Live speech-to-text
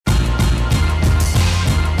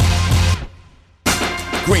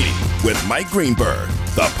Greeny with Mike Greenberg,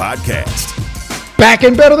 the podcast. Back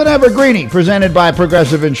and better than ever, Greeny, presented by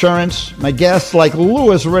Progressive Insurance. My guest, like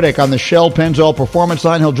Louis Riddick on the Shell Pennzoil Performance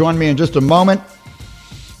Line. He'll join me in just a moment.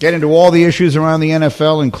 Get into all the issues around the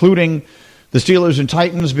NFL, including the Steelers and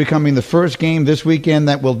Titans becoming the first game this weekend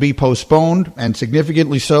that will be postponed, and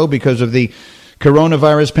significantly so because of the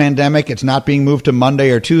coronavirus pandemic. It's not being moved to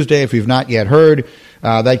Monday or Tuesday, if you've not yet heard.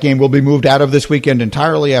 That game will be moved out of this weekend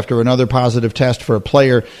entirely after another positive test for a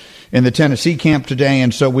player in the Tennessee camp today,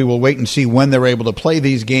 and so we will wait and see when they're able to play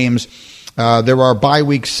these games. There are bye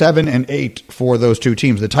weeks 7 and 8 for those two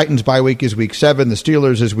teams. The Titans' bye week is week 7. The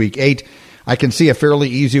Steelers is week 8. I can see a fairly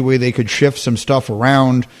easy way they could shift some stuff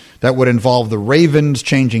around that would involve the Ravens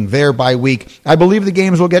changing their bye week. I believe the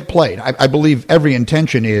games will get played. I believe every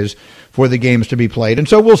intention is for the games to be played. And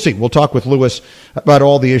so we'll see. We'll talk with Louis about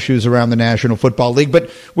all the issues around the National Football League. But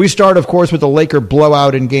we start, of course, with the Laker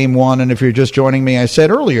blowout in Game 1. And if you're just joining me, I said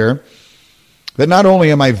earlier that not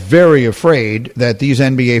only am I very afraid that these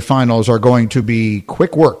NBA finals are going to be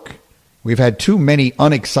quick work. We've had too many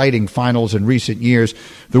unexciting finals in recent years.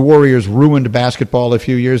 The Warriors ruined basketball a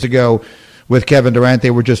few years ago with Kevin Durant.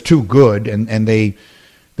 They were just too good, and they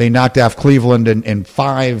knocked off Cleveland in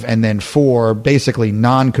 5 and then 4, basically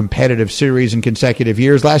non-competitive series in consecutive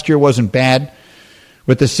years. Last year wasn't bad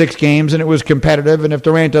with the 6 games, and it was competitive. And if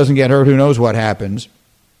Durant doesn't get hurt, who knows what happens.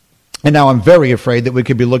 And now I'm very afraid that we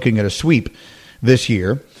could be looking at a sweep this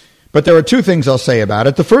year. But there are two things I'll say about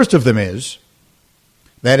it. The first of them is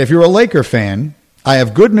that if you're a Laker fan, I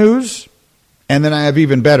have good news, and then I have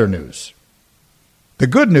even better news. The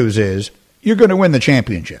good news is you're going to win the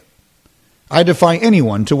championship. I defy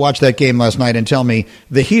anyone to watch that game last night and tell me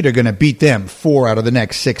the Heat are going to beat them 4 out of the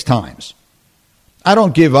next 6 times. I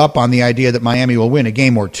don't give up on the idea that Miami will win a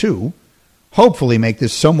game or 2, hopefully make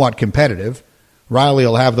this somewhat competitive. Riley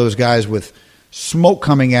will have those guys with smoke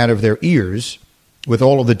coming out of their ears with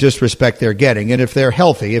all of the disrespect they're getting. And if they're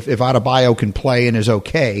healthy, if Adebayo can play and is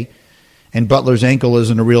okay, and Butler's ankle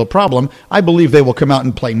isn't a real problem, I believe they will come out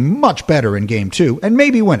and play much better in Game 2 and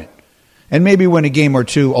maybe win it. And maybe win a game or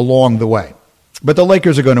 2 along the way. But the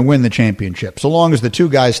Lakers are going to win the championship. So long as the two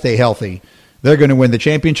guys stay healthy, they're going to win the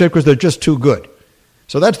championship because they're just too good.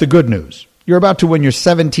 So that's the good news. You're about to win your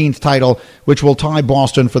 17th title, which will tie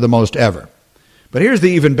Boston for the most ever. But here's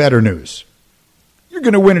the even better news. You're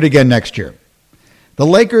going to win it again next year. The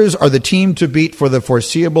Lakers are the team to beat for the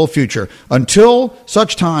foreseeable future until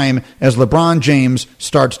such time as LeBron James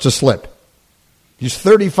starts to slip. He's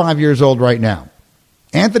 35 years old right now.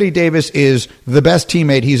 Anthony Davis is the best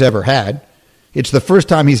teammate he's ever had. It's the first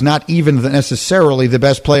time he's not even necessarily the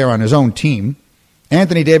best player on his own team.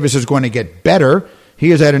 Anthony Davis is going to get better.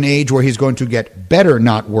 He is at an age where he's going to get better,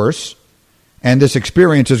 not worse. And this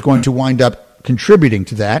experience is going to wind up contributing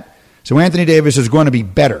to that. So Anthony Davis is going to be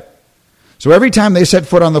better. So every time they set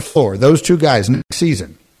foot on the floor, those two guys next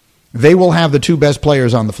season, they will have the 2 best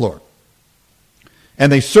players on the floor. And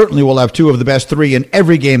they certainly will have 2 of the best 3 in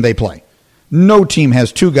every game they play. No team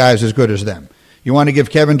has 2 guys as good as them. You want to give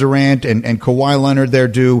Kevin Durant and Kawhi Leonard their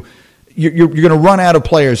due. You're going to run out of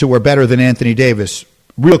players who are better than Anthony Davis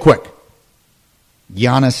real quick.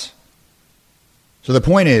 Giannis. So the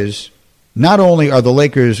point is, not only are the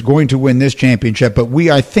Lakers going to win this championship, but we,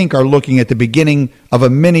 I think, are looking at the beginning of a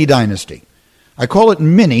mini dynasty. I call it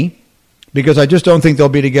mini because I just don't think they'll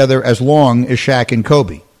be together as long as Shaq and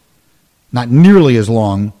Kobe. Not nearly as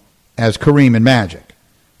long as Kareem and Magic.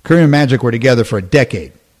 Kareem and Magic were together for a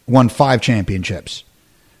decade. Won 5 championships.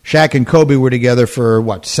 Shaq and Kobe were together for,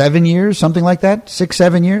 7 years? Something like that? 6,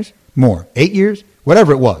 7 years? More. 8 years?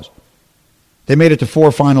 Whatever it was. They made it to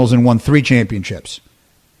 4 finals and won 3 championships.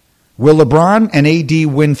 Will LeBron and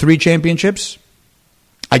AD win 3 championships?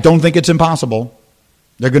 I don't think it's impossible.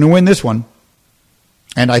 They're going to win this one.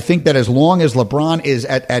 And I think that as long as LeBron is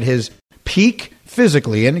at his peak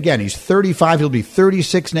physically, and again, he's 35, he'll be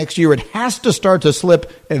 36 next year, it has to start to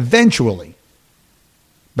slip eventually.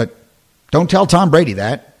 But don't tell Tom Brady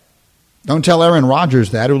that. Don't tell Aaron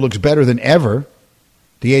Rodgers that, who looks better than ever at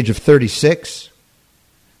the age of 36.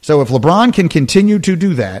 So if LeBron can continue to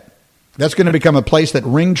do that, that's going to become a place that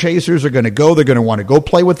ring chasers are going to go. They're going to want to go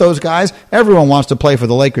play with those guys. Everyone wants to play for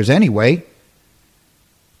the Lakers anyway.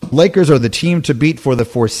 Lakers are the team to beat for the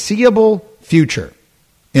foreseeable future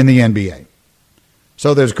in the NBA.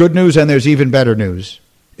 So there's good news and there's even better news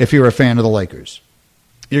if you're a fan of the Lakers.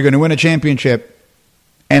 You're going to win a championship,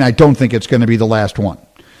 and I don't think it's going to be the last one.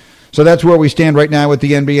 So that's where we stand right now with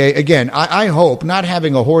the NBA. Again, I hope, not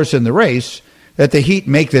having a horse in the race, that the Heat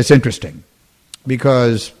make this interesting,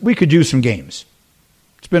 because we could use some games.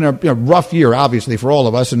 It's been a rough year, obviously, for all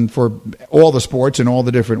of us and for all the sports in all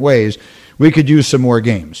the different ways. We could use some more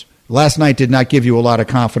games. Last night did not give you a lot of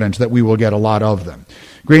confidence that we will get a lot of them.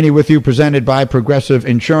 Greeny with you, presented by Progressive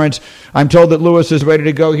Insurance. I'm told that Lewis is ready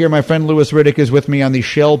to go here. My friend Louis Riddick is with me on the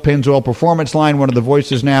Shell Pennzoil Performance Line, one of the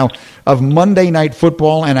voices now of Monday Night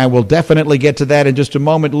Football, and I will definitely get to that in just a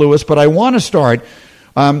moment, Louis. But I want to start,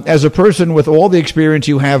 as a person with all the experience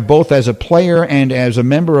you have, both as a player and as a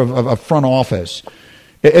member of a front office.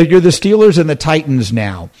 You're the Steelers and the Titans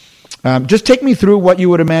now. Just take me through what you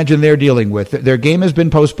would imagine they're dealing with. Their game has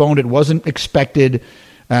been postponed. It wasn't expected.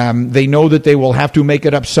 They know that they will have to make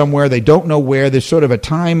it up somewhere. They don't know where. There's sort of a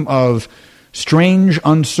time of strange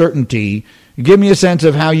uncertainty. Give me a sense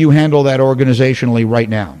of how you handle that organizationally right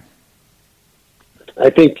now.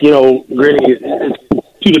 I think, Granny,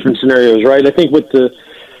 it's two different scenarios, right? I think with the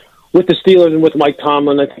Steelers and with Mike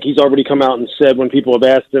Tomlin, I think he's already come out and said when people have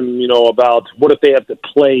asked him, about what if they have to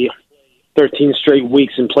play 13 straight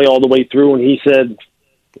weeks and play all the way through, and he said,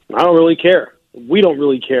 I don't really care. We don't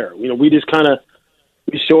really care. We just kind of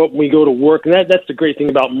we show up and we go to work, and that's the great thing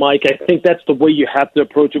about Mike. I think that's the way you have to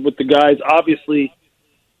approach it with the guys. Obviously,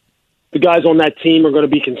 the guys on that team are going to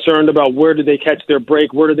be concerned about where do they catch their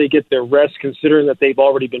break, where do they get their rest, considering that they've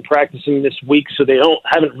already been practicing this week, so they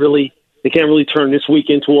can't really turn this week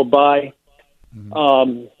into a bye.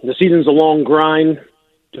 The season's a long grind.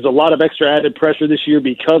 There's a lot of extra added pressure this year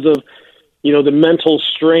because of, the mental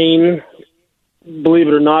strain, believe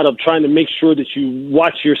it or not, of trying to make sure that you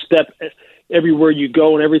watch your step everywhere you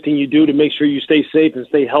go and everything you do to make sure you stay safe and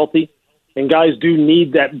stay healthy. And guys do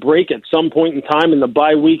need that break at some point in time, in the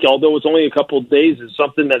bye week, although it's only a couple of days, is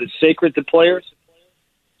something that is sacred to players.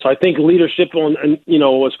 So I think leadership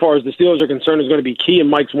as far as the Steelers are concerned, is going to be key, and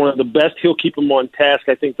Mike's one of the best. He'll keep them on task.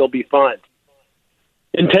 I think they'll be fine.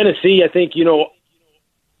 In Tennessee, I think,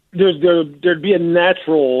 there'd be a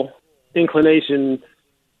natural inclination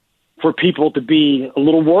for people to be a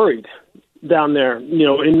little worried down there,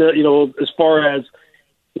 as far as,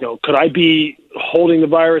 could I be holding the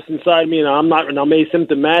virus inside me and I'm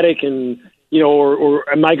asymptomatic and,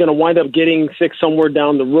 or am I going to wind up getting sick somewhere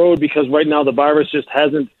down the road because right now the virus just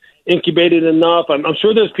hasn't incubated enough. I'm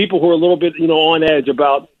sure there's people who are a little bit, on edge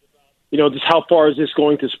about, just how far is this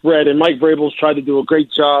going to spread. And Mike Vrabel's tried to do a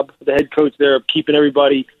great job, the head coach there, of keeping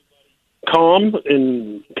everybody calm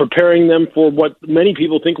and preparing them for what many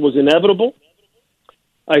people think was inevitable.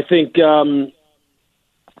 I think, like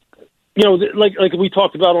we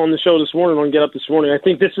talked about on the show this morning, on Get Up this morning, I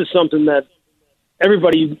think this is something that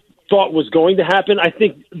everybody thought was going to happen. I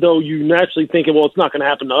think, though, you naturally think, well, it's not going to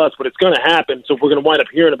happen to us, but it's going to happen, so we're going to wind up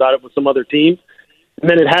hearing about it with some other team. And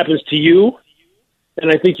then it happens to you.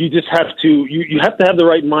 And I think you just have to you have to have the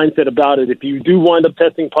right mindset about it. If you do wind up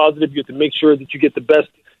testing positive, you have to make sure that you do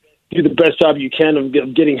the best job you can of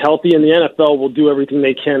getting healthy. And the NFL will do everything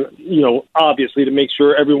they can, obviously, to make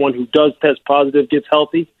sure everyone who does test positive gets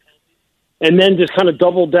healthy. And then just kind of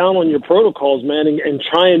double down on your protocols, man, and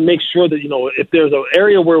try and make sure that, if there's an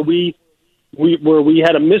area where we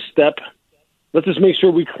had a misstep, let's just make sure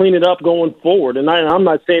we clean it up going forward. And I'm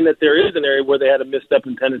not saying that there is an area where they had a misstep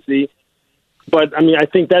in Tennessee, but I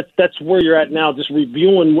think that's where you're at now, just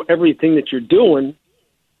reviewing everything that you're doing,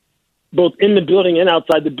 both in the building and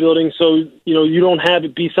outside the building, so you don't have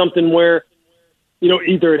it be something where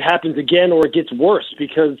either it happens again or it gets worse,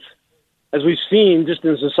 because as we've seen just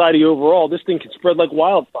in society overall, this thing can spread like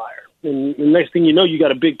wildfire. And the next thing you know, you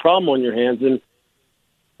got a big problem on your hands. And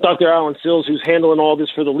Dr. Alan Sills, who's handling all this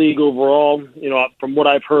for the league overall, from what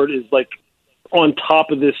I've heard, is like on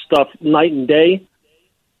top of this stuff night and day.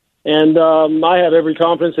 And I have every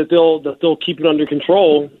confidence that they'll keep it under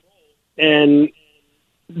control and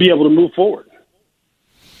be able to move forward.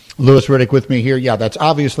 Louis Riddick with me here. Yeah, that's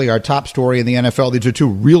obviously our top story in the NFL. These are two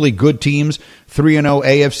really good teams. 3-0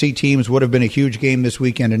 AFC teams. Would have been a huge game this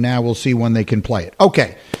weekend, and now we'll see when they can play it.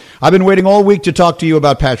 Okay, I've been waiting all week to talk to you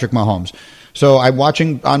about Patrick Mahomes. So I'm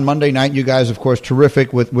watching on Monday night. You guys, of course,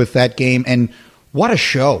 terrific with that game. And what a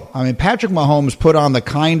show. Patrick Mahomes put on the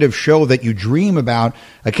kind of show that you dream about,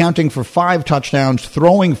 accounting for 5 touchdowns,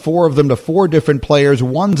 throwing 4 of them to 4 different players.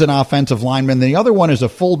 One's an offensive lineman. The other one is a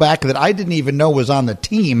fullback that I didn't even know was on the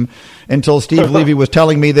team until Steve Levy was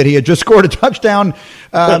telling me that he had just scored a touchdown.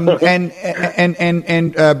 And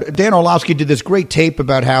Dan Orlovsky did this great tape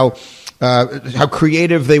about how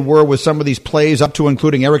creative they were with some of these plays, up to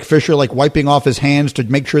including Eric Fisher, like wiping off his hands to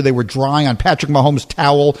make sure they were drying on Patrick Mahomes'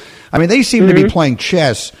 towel. They seem to be playing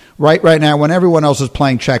chess right now when everyone else is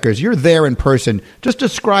playing checkers. You're there in person. Just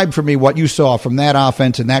describe for me what you saw from that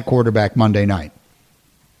offense and that quarterback Monday night.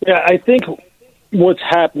 Yeah, I think what's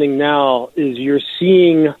happening now is you're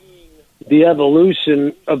seeing the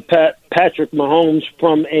evolution of Patrick Mahomes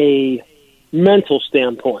from a mental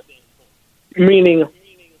standpoint. Meaning,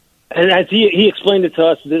 and as he explained it to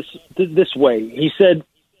us this way, he said,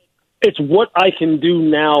 it's what I can do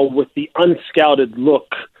now with the unscouted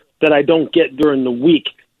look that I don't get during the week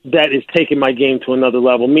that is taking my game to another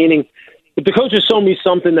level. Meaning, if the coaches show me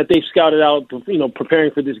something that they've scouted out,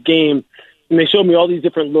 preparing for this game, and they show me all these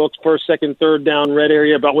different looks, first, second, third down, red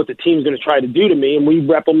area, about what the team's going to try to do to me, and we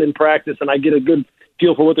rep them in practice, and I get a good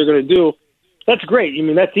feel for what they're going to do, that's great. I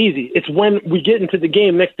mean, that's easy. It's when we get into the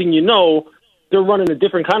game, next thing you know, they're running a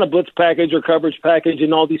different kind of blitz package or coverage package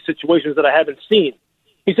in all these situations that I haven't seen.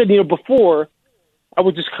 He said, before, I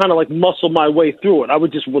would just kind of like muscle my way through it. I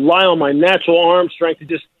would just rely on my natural arm strength to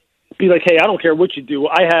just be like, hey, I don't care what you do.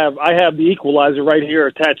 I have the equalizer right here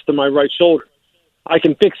attached to my right shoulder. I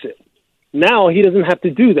can fix it. Now he doesn't have to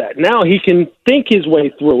do that. Now he can think his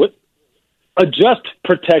way through it, adjust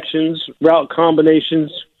protections, route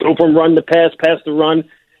combinations, go from run to pass, pass to run,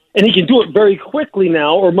 and he can do it very quickly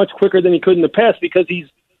now, or much quicker than he could in the past, because he's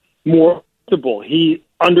more comfortable. He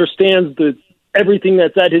understands everything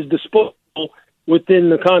that's at his disposal within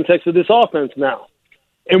the context of this offense now.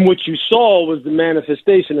 And what you saw was the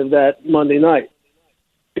manifestation of that Monday night.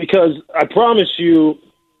 Because I promise you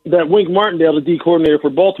that Wink Martindale, the D coordinator for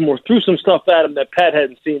Baltimore, threw some stuff at him that Pat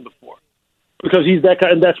hadn't seen before. Because he's that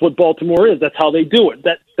kind, and that's what Baltimore is. That's how they do it.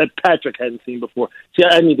 That Patrick hadn't seen before. See,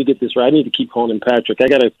 I need to get this right. I need to keep calling him Patrick. I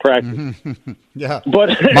got to practice. Yeah.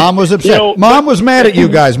 But Mom was upset. Mom was mad at you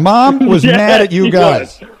guys. Mom was mad at you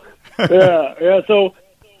guys. Yeah. So,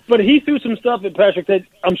 but he threw some stuff at Patrick that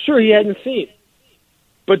I'm sure he hadn't seen.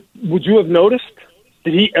 But would you have noticed?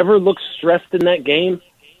 Did he ever look stressed in that game?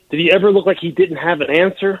 Did he ever look like he didn't have an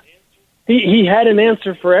answer? He had an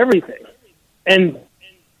answer for everything. And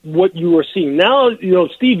what you were seeing now,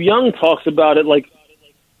 Steve Young talks about it like,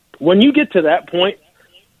 when you get to that point,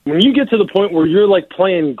 when you get to the point where you're like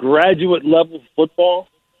playing graduate level football,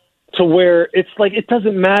 to where it's like, it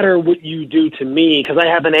doesn't matter what you do to me because I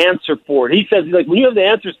have an answer for it. He says, like, when you have the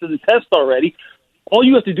answers to the test already, all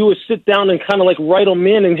you have to do is sit down and kind of like write them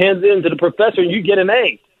in and hand it in to the professor, and you get an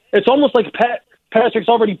A. It's almost like Patrick's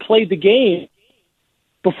already played the game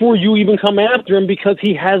before you even come after him, because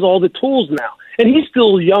he has all the tools now. And he's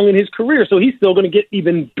still young in his career, so he's still going to get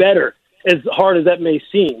even better, as hard as that may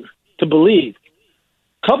seem to believe.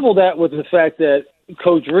 Couple that with the fact that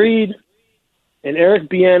Coach Reed and Eric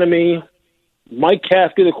Bieniemy, Mike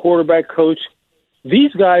Kafka, the quarterback coach,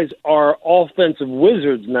 these guys are offensive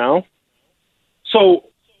wizards now. So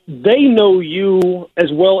they know you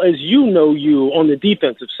as well as you know you on the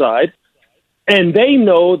defensive side, and they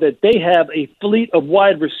know that they have a fleet of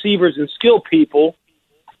wide receivers and skill people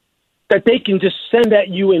that they can just send at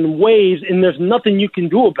you in waves, and there's nothing you can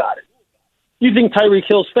do about it. You think Tyreek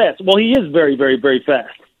Hill's fast. Well, he is very, very, very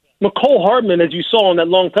fast. McCole Hardman, as you saw on that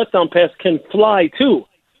long touchdown pass, can fly too.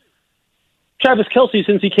 Travis Kelce,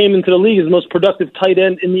 since he came into the league, is the most productive tight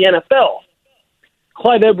end in the NFL.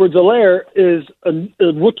 Clyde Edwards-Helaire is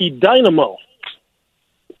a rookie dynamo.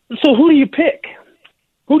 So who do you pick?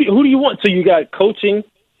 Who do you want? So you got coaching.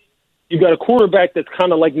 You got a quarterback that's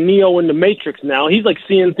kind of like Neo in the Matrix now. He's like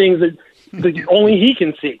seeing things that only he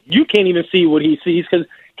can see. You can't even see what he sees because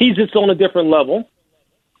he's just on a different level.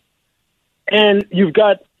 And you've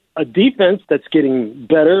got a defense that's getting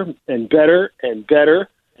better and better and better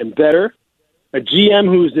and better. A GM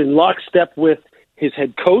who's in lockstep with his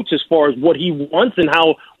head coach as far as what he wants and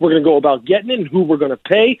how we're going to go about getting it and who we're going to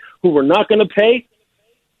pay, who we're not going to pay.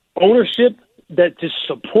 Ownership that just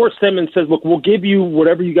supports them and says, look, we'll give you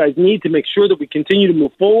whatever you guys need to make sure that we continue to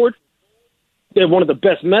move forward. They have one of the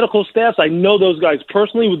best medical staffs. I know those guys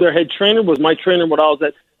personally. With their head trainer was my trainer when I was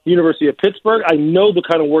at the University of Pittsburgh. I know the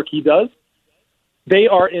kind of work he does. They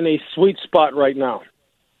are in a sweet spot right now.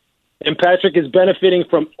 And Patrick is benefiting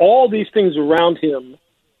from all these things around him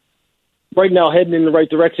right now, heading in the right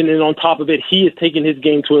direction. And on top of it, he is taking his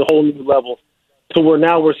game to a whole new level to where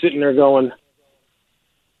now we're sitting there going,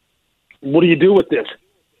 what do you do with this?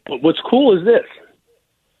 But what's cool is this.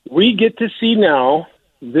 We get to see now,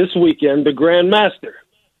 this weekend, the Grand Master,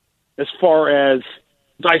 as far as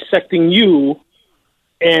dissecting you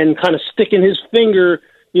and kind of sticking his finger,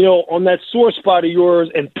 on that sore spot of yours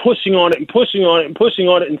and pushing on it and pushing on it and pushing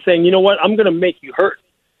on it and saying, you know what, I'm going to make you hurt.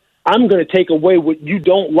 I'm going to take away what you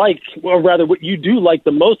don't like, or rather what you do like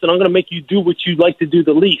the most, and I'm going to make you do what you like to do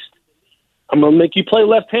the least. I'm going to make you play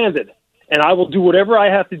left-handed, and I will do whatever I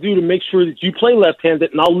have to do to make sure that you play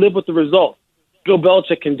left-handed, and I'll live with the result. Bill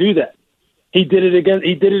Belichick can do that. He did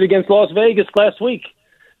it against Las Vegas last week.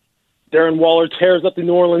 Darren Waller tears up the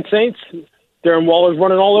New Orleans Saints. Darren Waller's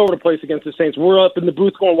running all over the place against the Saints. We're up in the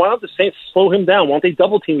booth going, why don't the Saints slow him down? Why don't they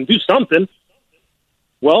double team, do something?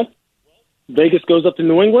 Well, Vegas goes up to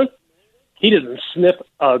New England. He doesn't sniff.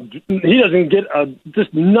 He doesn't get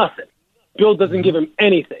just nothing. Bill doesn't give him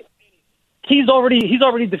anything. He's already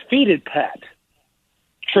defeated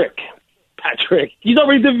Patrick. He's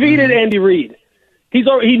already defeated Andy Reid.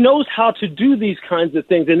 He knows how to do these kinds of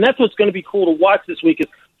things, and that's what's going to be cool to watch this week. Is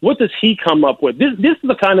what does he come up with? These are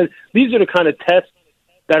the kind of tests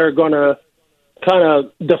that are going to kind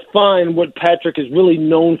of define what Patrick is really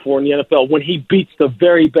known for in the NFL. When he beats the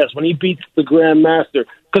very best, when he beats the grandmaster,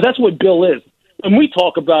 because that's what Bill is. And we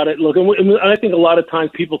talk about it. Look, and I think a lot of times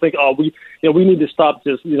people think, oh, we need to stop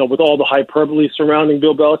this, with all the hyperbole surrounding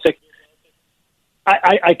Bill Belichick.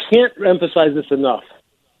 I can't emphasize this enough.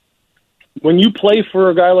 When you play for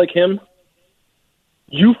a guy like him,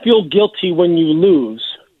 you feel guilty when you lose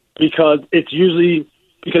because it's usually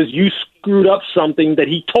because you screwed up something that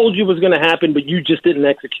he told you was going to happen, but you just didn't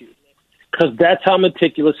execute. Because that's how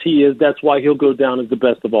meticulous he is. That's why he'll go down as the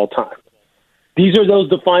best of all time. These are those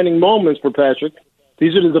defining moments for Patrick.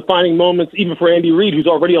 These are the defining moments even for Andy Reid, who's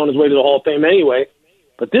already on his way to the Hall of Fame anyway.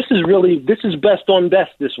 But this is best on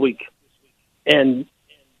best this week. And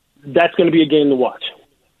that's going to be a game to watch.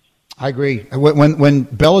 I agree. When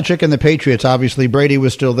Belichick and the Patriots, obviously Brady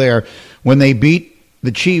was still there, when they beat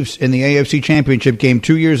the Chiefs in the AFC Championship game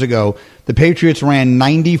 2 years ago, the Patriots ran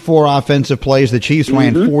 94 offensive plays. The Chiefs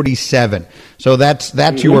ran 47. So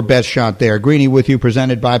that's your best shot there. Greeny with you,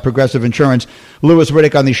 presented by Progressive Insurance. Louis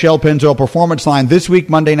Riddick on the Shell Pennzoil Performance Line. This week,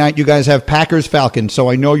 Monday night, you guys have Packers-Falcons. So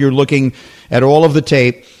I know you're looking at all of the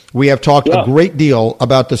tape. We have talked a great deal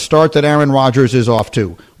about the start that Aaron Rodgers is off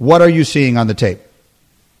to. What are you seeing on the tape?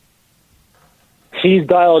 He's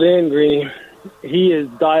dialed in, Greeny. He is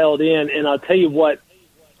dialed in. And I'll tell you what,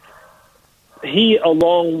 he,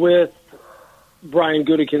 along with Brian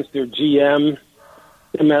Gutekunst, their GM,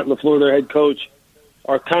 and Matt LaFleur, their head coach,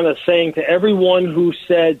 are kind of saying to everyone who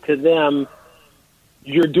said to them,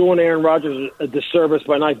 you're doing Aaron Rodgers a disservice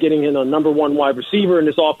by not getting him a number one wide receiver, and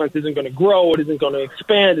this offense isn't going to grow, it isn't going to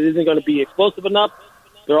expand, it isn't going to be explosive enough.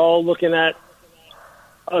 They're all looking at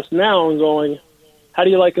us now and going, how do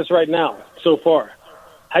you like us right now so far?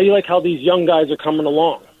 How do you like how these young guys are coming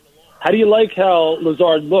along? How do you like how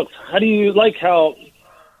Lazard looks? How do you like how,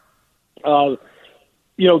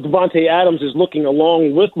 Devontae Adams is looking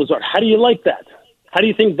along with Lazard? How do you like that? How do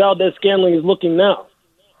you think Valdez-Scantling is looking now?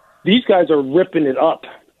 These guys are ripping it up,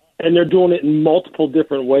 and they're doing it in multiple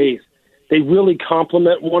different ways. They really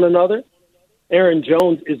complement one another. Aaron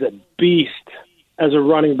Jones is a beast as a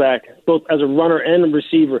running back, both as a runner and a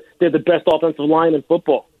receiver. They're the best offensive line in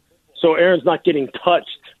football. So Aaron's not getting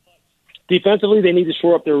touched. Defensively, they need to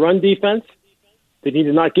shore up their run defense. They need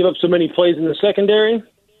to not give up so many plays in the secondary.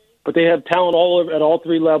 But they have talent at all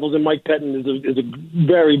three levels, and Mike Pettin is a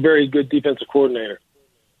very, very good defensive coordinator.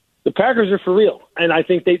 The Packers are for real, and I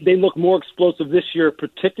think they look more explosive this year,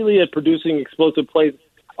 particularly at producing explosive plays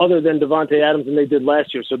other than Devontae Adams than they did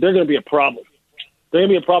last year. So they're going to be a problem. They're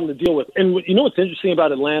going to be a problem to deal with. And you know what's interesting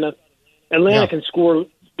about Atlanta? Atlanta can score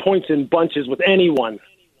points in bunches with anyone,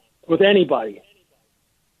 with anybody.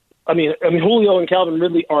 I mean, Julio and Calvin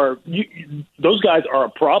Ridley those guys are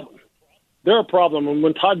a problem. They're a problem. And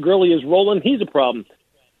when Todd Gurley is rolling, he's a problem.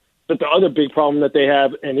 But the other big problem that they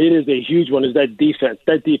have, and it is a huge one, is that defense.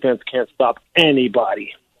 That defense can't stop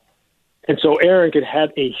anybody. And so Aaron could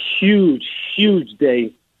have a huge, huge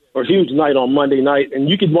day or huge night on Monday night, and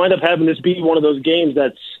you could wind up having this be one of those games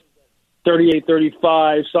that's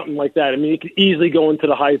 38-35, something like that. I mean, it could easily go into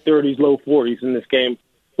the high 30s, low 40s in this game,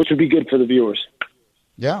 which would be good for the viewers.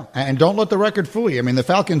 Yeah, and don't let the record fool you. I mean, the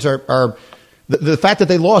Falcons are the fact that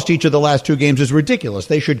they lost each of the last two games is ridiculous.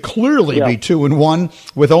 They should clearly be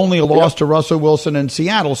 2-1 with only a loss to Russell Wilson and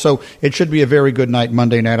Seattle. So it should be a very good night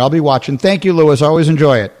Monday night. I'll be watching. Thank you, Louis. Always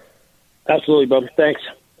enjoy it. Absolutely, Bub. Thanks.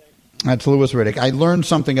 That's Louis Riddick. I learn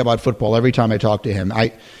something about football every time I talk to him.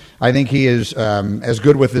 I think he is as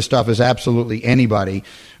good with this stuff as absolutely anybody.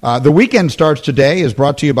 The weekend starts today, is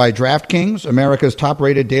brought to you by DraftKings, America's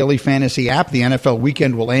top-rated daily fantasy app. The NFL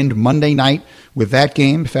weekend will end Monday night with that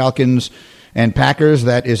game, Falcons and Packers.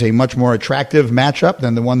 That is a much more attractive matchup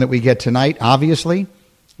than the one that we get tonight, obviously.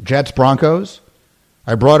 Jets-Broncos.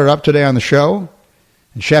 I brought it up today on the show,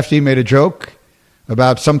 and Shefty made a joke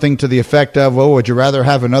about something to the effect of, oh, would you rather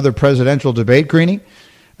have another presidential debate, Greeny?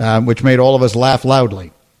 Which made all of us laugh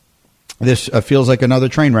loudly. This feels like another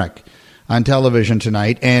train wreck on television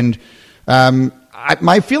tonight. And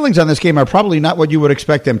my feelings on this game are probably not what you would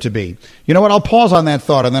expect them to be. You know what? I'll pause on that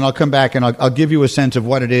thought, and then I'll come back and I'll give you a sense of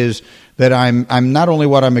what it is that I'm not only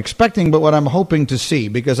what I'm expecting, but what I'm hoping to see,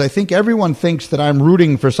 because I think everyone thinks that I'm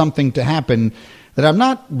rooting for something to happen that I'm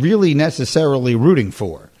not really necessarily rooting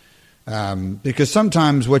for. Because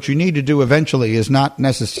sometimes what you need to do eventually is not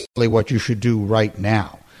necessarily what you should do right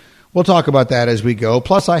now. We'll talk about that as we go.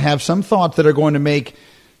 Plus, I have some thoughts that are going to make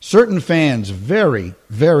certain fans very,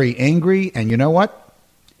 very angry. And you know what?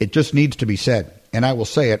 It just needs to be said. And I will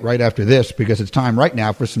say it right after this, because it's time right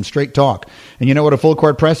now for some straight talk. And you know what a full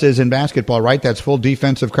court press is in basketball, right? That's full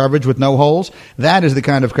defensive coverage with no holes. That is the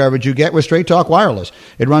kind of coverage you get with Straight Talk Wireless.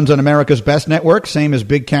 It runs on America's best network, same as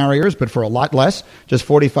big carriers, but for a lot less. Just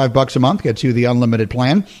 $45 a month gets you the unlimited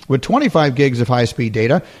plan with 25 gigs of high-speed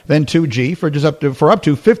data, then 2G for up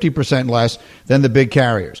to 50% less than the big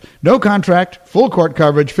carriers. No contract, full court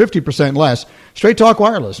coverage, 50% less. Straight Talk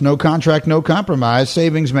Wireless. No contract, no compromise.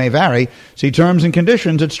 Savings may vary. See terms and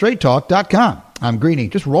conditions at straighttalk.com. I'm Greeny,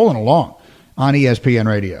 just rolling along on ESPN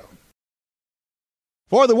Radio.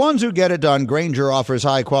 For the ones who get it done, Grainger offers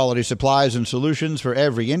high-quality supplies and solutions for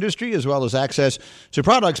every industry, as well as access to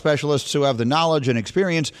product specialists who have the knowledge and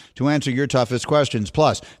experience to answer your toughest questions.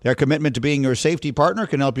 Plus, their commitment to being your safety partner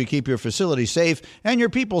can help you keep your facility safe and your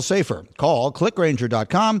people safer. Call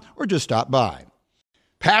clickgrainger.com or just stop by.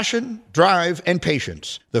 Passion, drive, and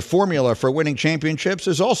patience. The formula for winning championships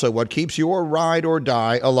is also what keeps your ride or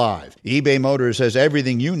die alive. eBay Motors has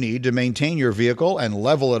everything you need to maintain your vehicle and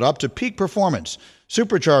level it up to peak performance.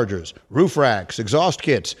 Superchargers, roof racks, exhaust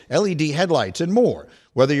kits, LED headlights, and more.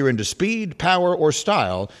 Whether you're into speed, power, or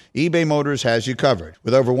style, eBay Motors has you covered.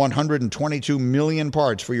 With over 122 million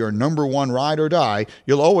parts for your number one ride or die,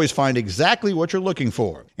 you'll always find exactly what you're looking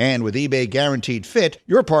for. And with eBay Guaranteed Fit,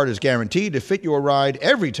 your part is guaranteed to fit your ride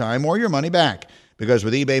every time or your money back. Because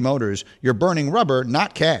with eBay Motors, you're burning rubber,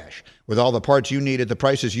 not cash. With all the parts you need at the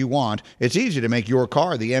prices you want, it's easy to make your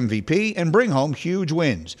car the MVP and bring home huge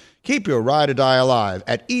wins. Keep your ride or die alive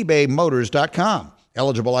at ebaymotors.com.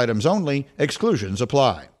 Eligible items only. Exclusions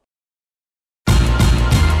apply.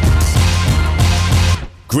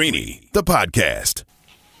 Greeny, the podcast.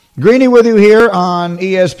 Greeny with you here on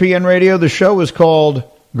ESPN Radio. The show is called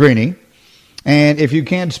Greeny. And if you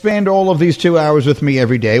can't spend all of these 2 hours with me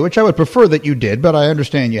every day, which I would prefer that you did, but I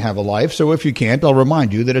understand you have a life. So if you can't, I'll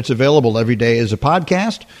remind you that it's available every day as a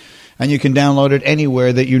podcast. And you can download it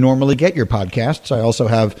anywhere that you normally get your podcasts. I also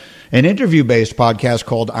have an interview-based podcast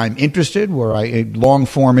called I'm Interested, where I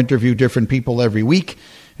long-form interview different people every week.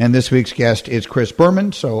 And this week's guest is Chris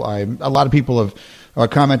Berman. So a lot of people have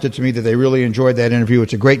commented to me that they really enjoyed that interview.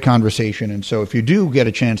 It's a great conversation. And so if you do get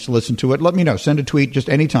a chance to listen to it, let me know. Send a tweet just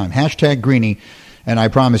anytime. #Greeny, and I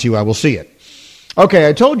promise you I will see it. Okay,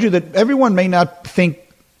 I told you that everyone may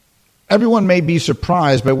be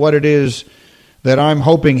surprised by what it is that I'm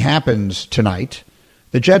hoping happens tonight.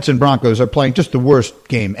 The Jets and Broncos are playing just the worst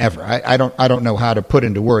game ever. I don't know how to put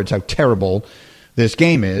into words how terrible this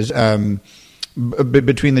game is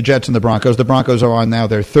between the Jets and the Broncos. The Broncos are on now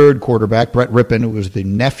their third quarterback, Brett Rippon, who was the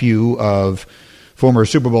nephew of former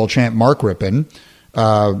Super Bowl champ Mark Rippon.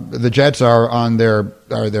 The Jets are on their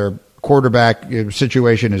quarterback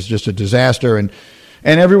situation is just a disaster, and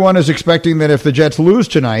everyone is expecting that if the Jets lose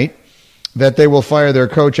tonight, that they will fire their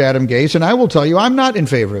coach, Adam Gase. And I will tell you, I'm not in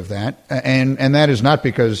favor of that. And that is not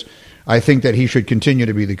because I think that he should continue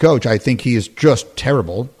to be the coach. I think he is just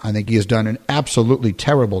terrible. I think he has done an absolutely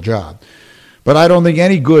terrible job. But I don't think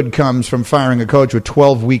any good comes from firing a coach with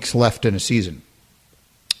 12 weeks left in a season.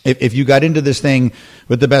 If you got into this thing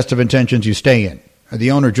with the best of intentions, you stay in.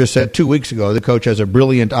 The owner just said 2 weeks ago the coach has a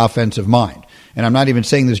brilliant offensive mind. And I'm not even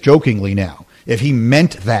saying this jokingly now. If he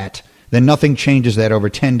meant that, then nothing changes that over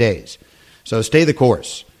 10 days. So stay the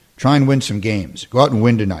course. Try and win some games. Go out and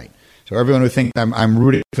win tonight. So everyone who thinks I'm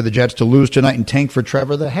rooting for the Jets to lose tonight and tank for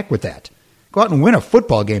Trevor, the heck with that. Go out and win a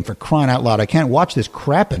football game, for crying out loud. I can't watch this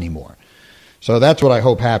crap anymore. So that's what I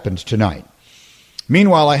hope happens tonight.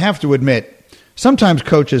 Meanwhile, I have to admit, sometimes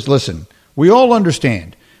coaches, listen, we all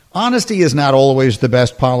understand. Honesty is not always the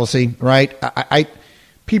best policy, right?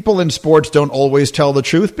 People in sports don't always tell the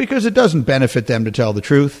truth because it doesn't benefit them to tell the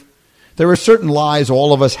truth. There are certain lies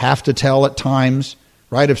all of us have to tell at times,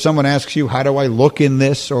 right? If someone asks you, how do I look in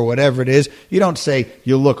this or whatever it is, you don't say,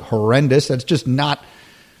 you look horrendous. That's just not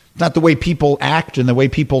the way people act and the way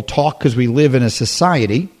people talk because we live in a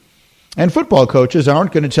society. And football coaches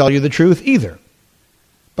aren't going to tell you the truth either.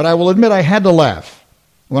 But I will admit I had to laugh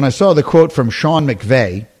when I saw the quote from Sean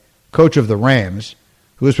McVay, coach of the Rams,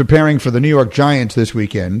 who is preparing for the New York Giants this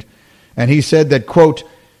weekend. And he said that, quote,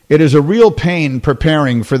 "It is a real pain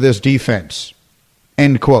preparing for this defense,"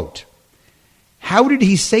 end quote. How did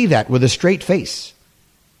he say that with a straight face?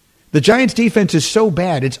 The Giants' defense is so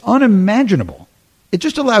bad, it's unimaginable. It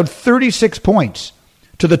just allowed 36 points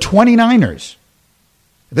to the 29ers.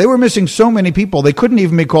 They were missing so many people, they couldn't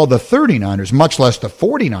even be called the 39ers, much less the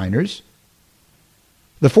 49ers.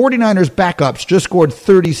 The 49ers backups just scored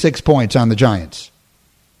 36 points on the Giants.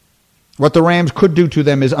 What the Rams could do to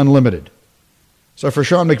them is unlimited. So for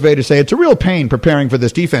Sean McVay to say it's a real pain preparing for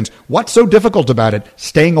this defense, what's so difficult about it?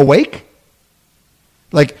 Staying awake?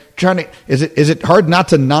 Like is it hard not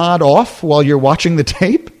to nod off while you're watching the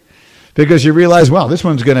tape? Because you realize, well, this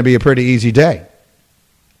one's going to be a pretty easy day.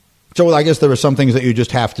 So I guess there are some things that you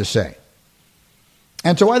just have to say.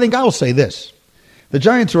 And so I think I'll say this. The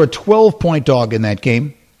Giants are a 12-point dog in that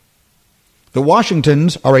game. The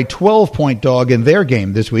Washingtons are a 12-point dog in their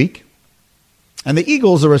game this week. And the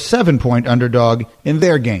Eagles are a 7-point underdog in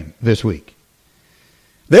their game this week.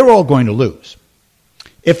 They're all going to lose.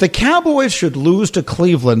 If the Cowboys should lose to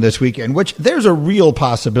Cleveland this weekend, which there's a real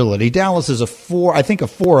possibility, Dallas is a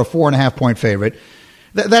 4.5 point favorite.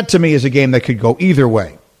 That to me is a game that could go either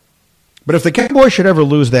way. But if the Cowboys should ever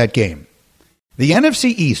lose that game, the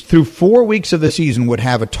NFC East through 4 weeks of the season would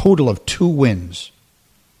have a total of 2 wins.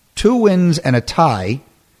 2 wins and a tie.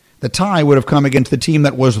 The tie would have come against the team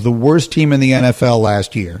that was the worst team in the NFL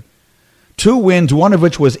last year. 2 wins, one of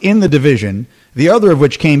which was in the division, the other of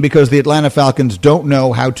which came because the Atlanta Falcons don't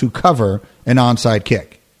know how to cover an onside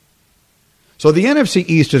kick. So the NFC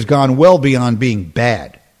East has gone well beyond being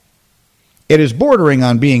bad. It is bordering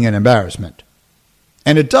on being an embarrassment.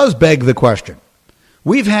 And it does beg the question.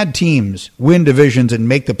 We've had teams win divisions and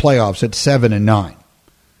make the playoffs at 7-9.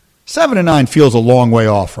 7-9 feels a long way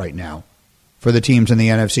off right now for the teams in the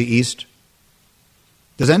NFC East.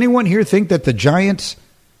 Does anyone here think that the Giants,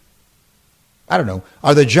 I don't know,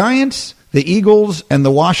 are the Giants, the Eagles, and the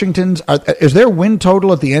Washingtons, is their win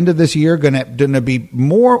total at the end of this year going to be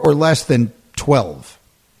more or less than 12?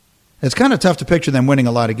 It's kind of tough to picture them winning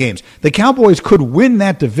a lot of games. The Cowboys could win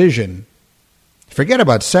that division. Forget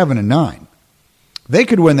about 7-9. They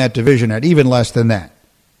could win that division at even less than that.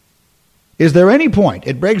 Is there any point,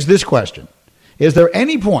 it begs this question, is there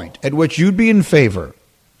any point at which you'd be in favor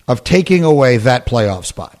of taking away that playoff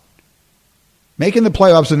spot? Making the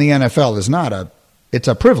playoffs in the NFL is it's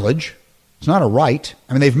a privilege. It's not a right.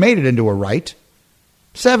 I mean, they've made it into a right.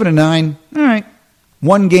 7-9, all right.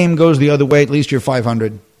 One game goes the other way, at least you're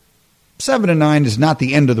 500. 7-9 is not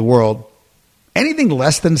the end of the world. Anything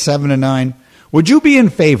less than 7-9, would you be in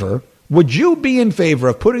favor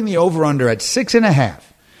of putting the over-under at 6.5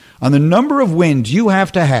 on the number of wins you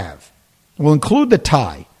have to have? We'll include the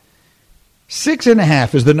tie.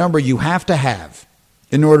 6.5 is the number you have to have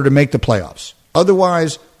in order to make the playoffs.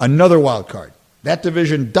 Otherwise, another wild card. That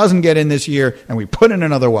division doesn't get in this year, and we put in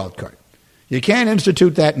another wild card. You can't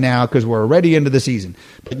institute that now because we're already into the season.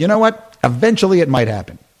 But you know what? Eventually it might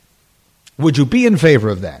happen. Would you be in favor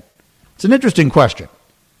of that? It's an interesting question.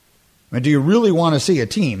 I mean, do you really want to see a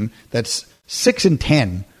team that's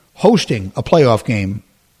 6-10 hosting a playoff game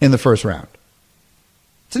in the first round?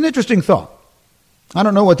 It's an interesting thought. I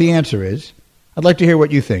don't know what the answer is. I'd like to hear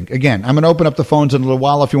what you think. Again, I'm going to open up the phones in a little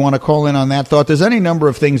while if you want to call in on that thought. There's any number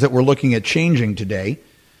of things that we're looking at changing today.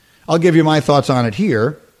 I'll give you my thoughts on it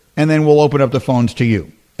here, and then we'll open up the phones to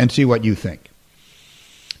you and see what you think.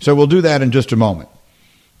 So we'll do that in just a moment.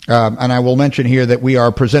 And I will mention here that we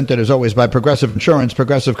are presented, as always, by Progressive Insurance.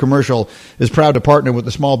 Progressive Commercial is proud to partner with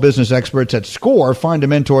the small business experts at SCORE. Find a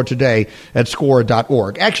mentor today at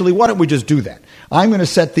score.org. Actually, why don't we just do that? I'm going to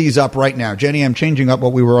set these up right now. Jenny, I'm changing up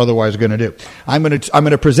what we were otherwise going to do. I'm going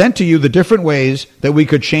to present to you the different ways that we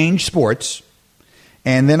could change sports,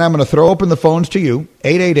 and then I'm going to throw open the phones to you.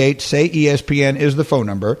 888-SAY-ESPN is the phone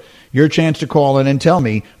number. Your chance to call in and tell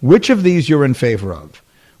me which of these you're in favor of.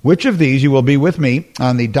 Which of these you will be with me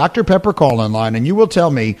on the Dr. Pepper call-in line, and you will tell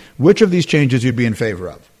me which of these changes you'd be in favor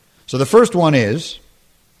of. So the first one is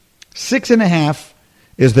 6.5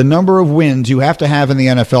 is the number of wins you have to have in the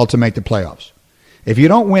NFL to make the playoffs. If you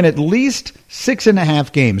don't win at least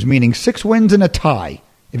 6.5 games, meaning 6 wins and a tie,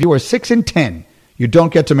 if you are 6-10, you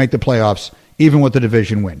don't get to make the playoffs, even with the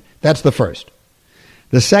division win. That's the first.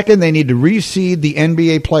 The second, they need to reseed the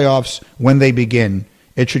NBA playoffs when they begin.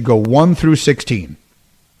 It should go 1 through 16.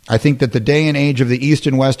 I think that the day and age of the East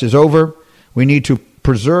and West is over. We need to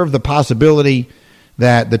preserve the possibility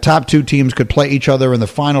that the top 2 teams could play each other in the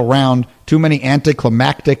final round. Too many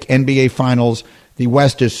anticlimactic NBA finals. The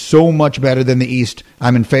West is so much better than the East.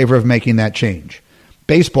 I'm in favor of making that change.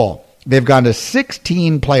 Baseball, they've gone to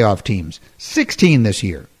 16 playoff teams. 16 this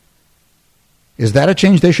year. Is that a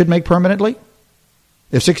change they should make permanently?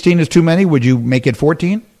 If 16 is too many, would you make it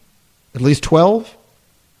 14? At least 12?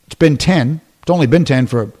 It's been 10. It's only been 10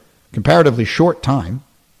 for a comparatively short time.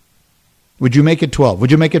 Would you make it 12?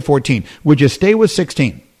 Would you make it 14? Would you stay with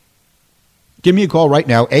 16? Give me a call right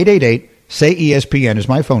now. 888-SAY-ESPN is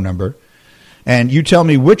my phone number. And you tell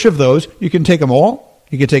me which of those. You can take them all.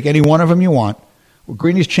 You can take any one of them you want. Well,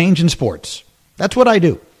 Greeny's changing sports. That's what I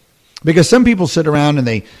do. Because some people sit around and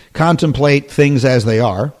they contemplate things as they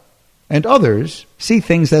are, and others see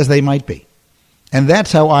things as they might be. And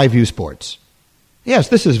that's how I view sports. Yes,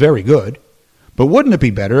 this is very good, but wouldn't it be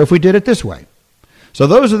better if we did it this way? So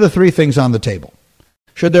those are the three things on the table.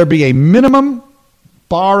 Should there be a minimum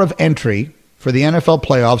bar of entry for the NFL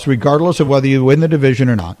playoffs, regardless of whether you win the division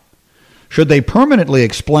or not? Should they permanently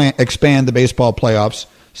expand the baseball playoffs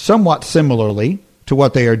somewhat similarly to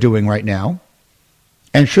what they are doing right now?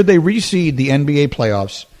 And should they reseed the NBA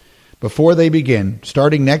playoffs before they begin,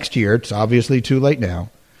 starting next year? It's obviously too late now.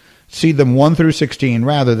 Seed them 1 through 16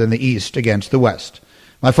 rather than the East against the West.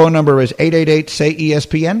 My phone number is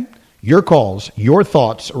 888-SAY-ESPN. Your calls, your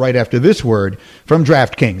thoughts right after this word from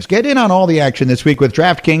DraftKings. Get in on all the action this week with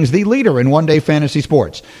DraftKings, the leader in one-day fantasy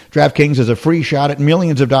sports. DraftKings is a free shot at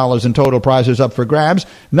millions of dollars in total prizes up for grabs.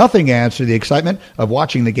 Nothing adds to the excitement of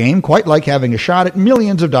watching the game quite like having a shot at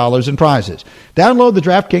millions of dollars in prizes. Download the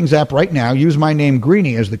DraftKings app right now. Use my name,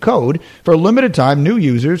 Greeny, as the code. For a limited time, new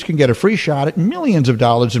users can get a free shot at millions of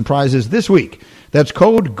dollars in prizes this week. That's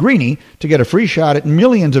code GREENY to get a free shot at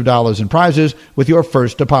millions of dollars in prizes with your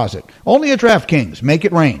first deposit. Only at DraftKings. Make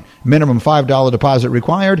it rain. Minimum $5 deposit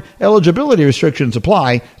required. Eligibility restrictions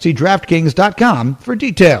apply. See DraftKings.com for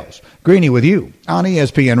details. Greeny with you on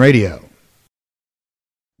ESPN Radio.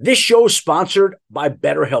 This show is sponsored by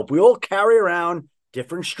BetterHelp. We all carry around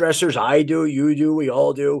different stressors. I do, you do, we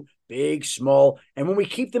all do, big, small. And when we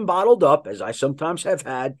keep them bottled up, as I sometimes have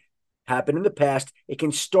had happen in the past, it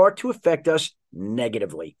can start to affect us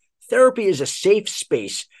negatively. Therapy is a safe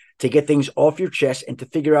space to get things off your chest and to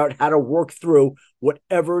figure out how to work through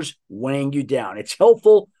whatever's weighing you down. It's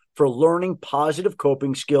helpful for learning positive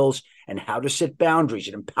coping skills and how to set boundaries.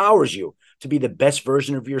 It empowers you to be the best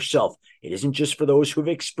version of yourself. It isn't just for those who have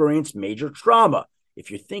experienced major trauma. If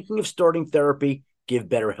you're thinking of starting therapy, give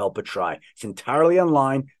BetterHelp a try. It's entirely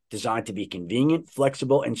online, designed to be convenient,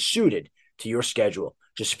 flexible, and suited to your schedule.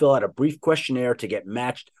 Just fill out a brief questionnaire to get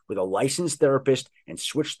matched with a licensed therapist and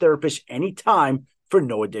switch therapists anytime for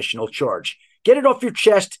no additional charge. Get it off your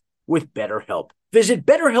chest with BetterHelp. Visit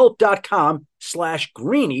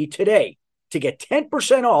BetterHelp.com/Greeny today to get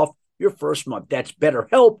 10% off your first month. That's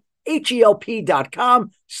BetterHelp,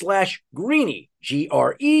 HELP.com/Greeny,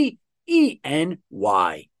 GREENY.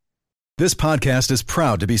 This podcast is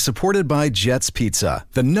proud to be supported by Jets Pizza,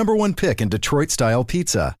 the #1 pick in Detroit-style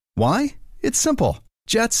pizza. Why? It's simple.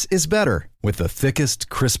 Jets is better. With the thickest,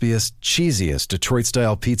 crispiest, cheesiest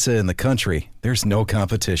Detroit-style pizza in the country, there's no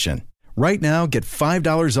competition. Right now, get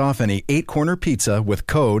 $5 off any 8-corner pizza with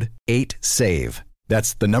code 8SAVE.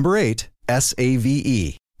 That's the number 8,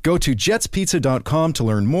 SAVE. Go to jetspizza.com to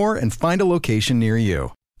learn more and find a location near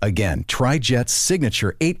you. Again, try Jet's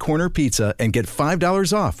signature 8-corner pizza and get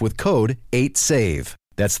 $5 off with code 8SAVE.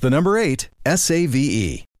 That's the number 8,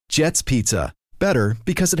 SAVE. Jet's Pizza. Better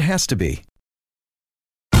because it has to be.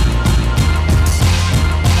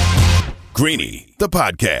 Greeny, the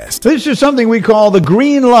podcast. This is something we call the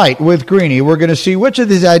green light with Greeny. We're going to see which of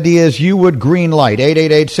these ideas you would green light.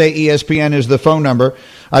 888-SAY-ESPN is the phone number.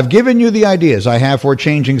 I've given you the ideas I have for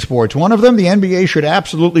changing sports. One of them, the NBA should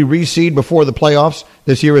absolutely reseed before the playoffs.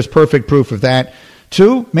 This year is perfect proof of that.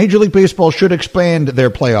 2, Major League Baseball should expand their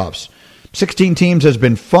playoffs. 16 teams has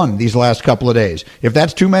been fun these last couple of days. If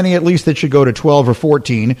that's too many, at least it should go to 12 or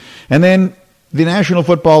 14. And then the National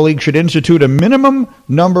Football League should institute a minimum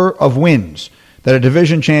number of wins that a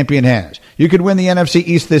division champion has. You could win the NFC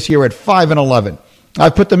East this year at 5-11.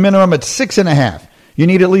 I've put the minimum at 6.5. You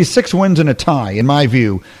need at least 6 wins and a tie, in my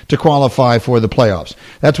view, to qualify for the playoffs.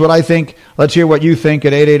 That's what I think. Let's hear what you think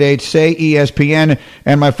at 888-SAY-ESPN.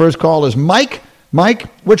 And my first call is Mike. Mike,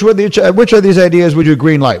 which of these ideas would you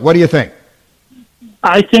green light? What do you think?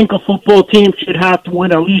 I think a football team should have to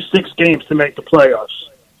win at least 6 games to make the playoffs.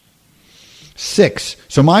 6.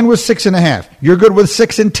 So mine was 6.5. You're good with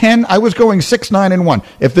 6 and 10. I was going 6, 9, and 1.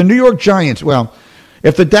 If the New York Giants,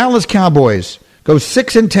 if the Dallas Cowboys go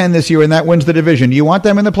 6 and 10 this year and that wins the division, do you want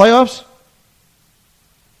them in the playoffs?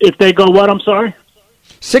 If they go what? I'm sorry.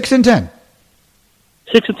 6 and 10.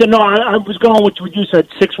 6 and 10. No, I was going with what you said.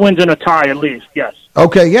 6 wins and a tie at least. Yes.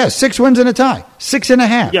 Okay. Yes. 6 wins and a tie.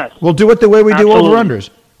 6.5. Yes. We'll do it the way we Absolutely. do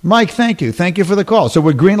over-unders. Mike, thank you. Thank you for the call. So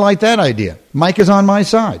we green light that idea. Mike is on my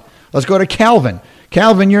side. Let's go to Calvin.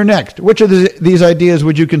 Calvin, you're next. Which of these ideas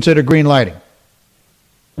would you consider green lighting?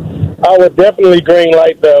 I would definitely green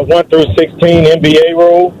light the 1 through 16 NBA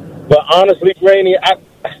rule. But honestly, Greeny, I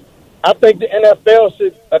think the NFL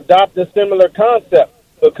should adopt a similar concept,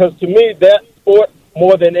 because to me, that sport,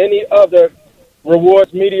 more than any other,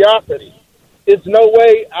 rewards mediocrity. It's no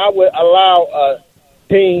way I would allow a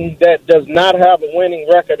team that does not have a winning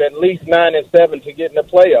record, at least 9-7, to get in the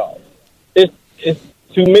playoffs. It's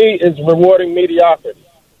to me, it's rewarding mediocrity.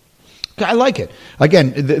 I like it.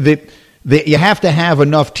 Again, you have to have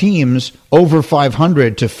enough teams over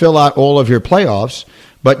 500 to fill out all of your playoffs.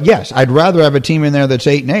 But yes, I'd rather have a team in there that's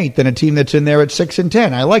 8-8 than a team that's in there at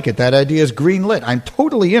 6-10. I like it. That idea is green lit. I'm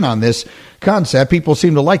totally in on this concept. People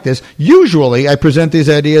seem to like this. Usually, I present these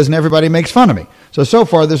ideas and everybody makes fun of me. So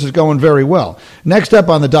far, this is going very well. Next up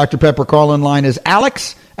on the Dr. Pepper call-in line is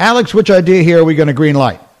Alex. Alex, which idea here are we going to green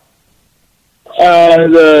light?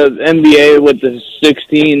 The NBA with the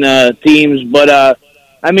 16 teams, but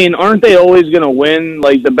I mean, aren't they always going to win?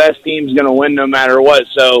 Like, the best team's going to win no matter what.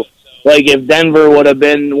 So, like, if Denver would have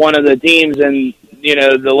been one of the teams and, you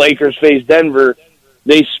know, the Lakers faced Denver,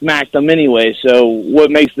 they smacked them anyway. So what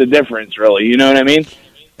makes the difference, really? You know what I mean?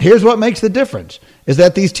 Here's what makes the difference, is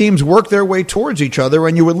that these teams work their way towards each other,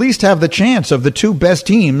 and you at least have the chance of the two best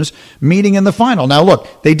teams meeting in the final. Now, look,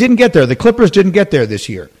 they didn't get there. The Clippers didn't get there this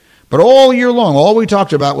year. But all year long, all we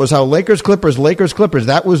talked about was how Lakers, Clippers.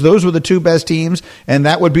 Those were the two best teams, and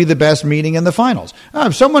that would be the best meeting in the finals.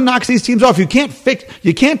 If someone knocks these teams off, you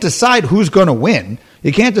can't decide who's going to win.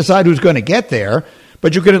 You can't decide who's going to get there,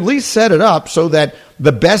 but you can at least set it up so that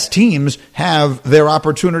the best teams have their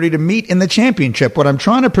opportunity to meet in the championship. What I'm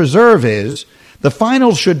trying to preserve is the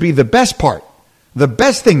finals should be the best part. The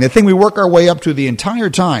best thing, the thing we work our way up to the entire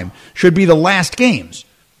time, should be the last games.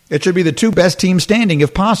 It should be the two best teams standing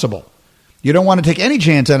if possible. You don't want to take any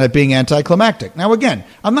chance on it being anticlimactic. Now, again,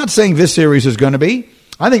 I'm not saying this series is going to be.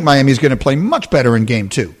 I think Miami's going to play much better in Game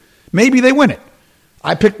 2. Maybe they win it.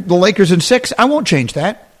 I picked the Lakers in 6. I won't change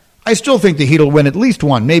that. I still think the Heat will win at least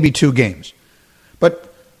one, maybe 2 games.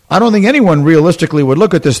 But I don't think anyone realistically would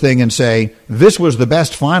look at this thing and say, this was the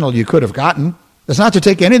best final you could have gotten. That's not to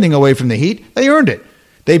take anything away from the Heat. They earned it.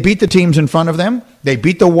 They beat the teams in front of them. They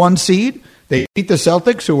beat the 1 seed. They beat the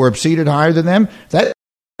Celtics, who were seeded higher than them.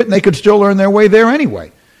 They could still earn their way there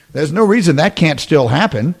anyway. There's no reason that can't still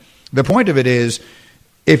happen. The point of it is,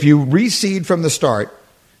 if you reseed from the start,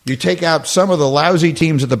 you take out some of the lousy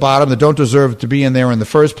teams at the bottom that don't deserve to be in there in the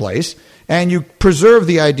first place, and you preserve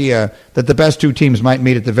the idea that the best 2 teams might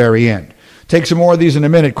meet at the very end. Take some more of these in a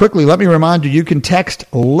minute. Quickly, let me remind you, you can text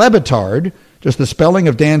LeBatard, just the spelling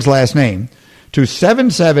of Dan's last name, to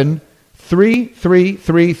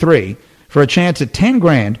 773333 for a chance at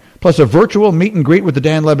 $10,000 plus a virtual meet and greet with the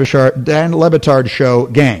Dan Le Batard Show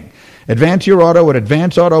gang. Advance your auto at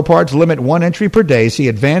Advance Auto Parts. Limit 1 entry per day. See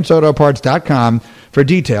advanceautoparts.com for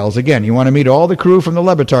details. Again, you want to meet all the crew from the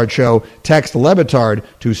Le Batard Show. Text Le Batard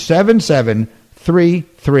to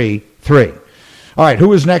 77333. All right,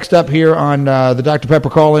 who is next up here on the Dr. Pepper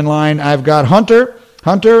call-in line? I've got Hunter.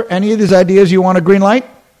 Hunter, any of these ideas you want to green light?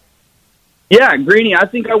 Yeah, Greeny, I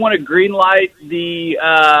think I want to green light the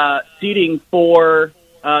seeding for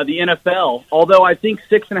the NFL. Although I think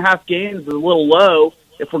 6.5 games is a little low.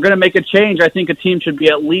 If we're going to make a change, I think a team should be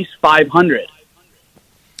at least 500.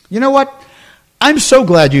 You know what? I'm so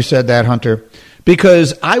glad you said that, Hunter,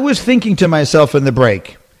 because I was thinking to myself in the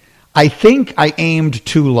break, I think I aimed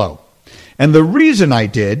too low. And the reason I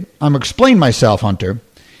did, I'm going to explain myself, Hunter,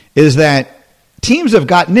 is that teams have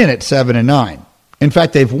gotten in at 7-9. In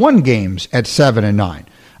fact, they've won games at 7-9.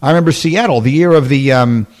 I remember Seattle, the year of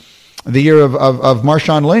Marshawn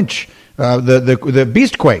Lynch, the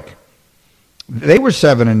Beastquake. They were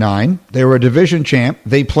 7-9. They were a division champ.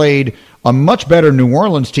 They played a much better New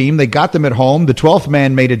Orleans team. They got them at home. The 12th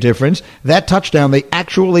man made a difference. That touchdown, they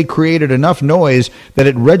actually created enough noise that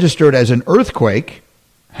it registered as an earthquake,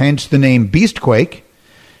 hence the name Beastquake.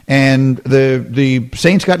 And the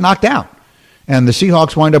Saints got knocked out. And the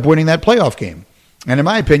Seahawks wind up winning that playoff game. And in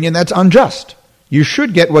my opinion, that's unjust. You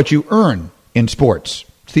should get what you earn in sports.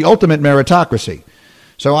 It's the ultimate meritocracy.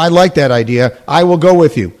 So I like that idea. I will go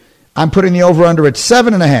with you. I'm putting the over-under at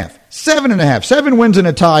 7.5. 7.5. 7 wins and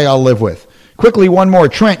a tie I'll live with. Quickly, one more.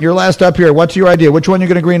 Trent, you're last up here. What's your idea? Which one are you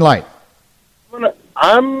going to green light? I'm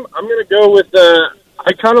going to go with I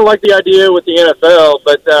kind of like the idea with the NFL,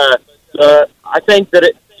 but I think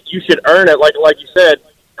that you should earn it, like you said,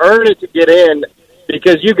 earn it to get in,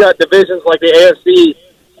 because you got divisions like the AFC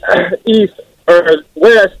East or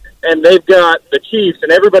West, and they've got the Chiefs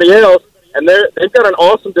and everybody else, and they've got an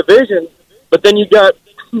awesome division. But then you got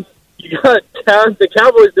the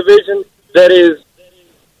Cowboys division that is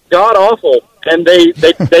god awful, and they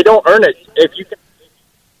don't earn it. If you can,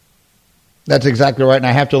 That's exactly right, and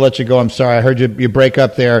I have to let you go. I'm sorry. I heard you break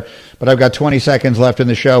up there, but I've got 20 seconds left in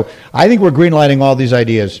the show. I think we're greenlighting all these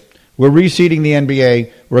ideas. We're reseeding the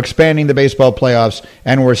NBA, we're expanding the baseball playoffs,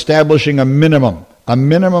 and we're establishing a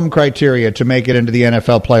minimum criteria to make it into the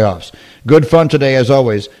NFL playoffs. Good fun today, as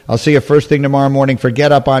always. I'll see you first thing tomorrow morning for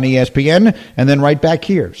Get Up on ESPN, and then right back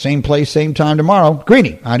here. Same place, same time tomorrow.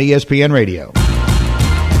 Greeny on ESPN Radio.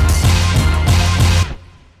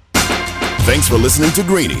 Thanks for listening to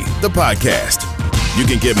Greeny, the podcast. You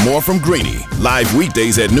can get more from Greeny live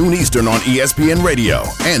weekdays at noon Eastern on ESPN Radio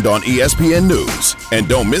and on ESPN News. And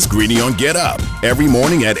don't miss Greeny on Get Up every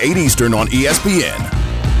morning at 8 Eastern on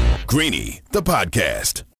ESPN. Greeny, the podcast.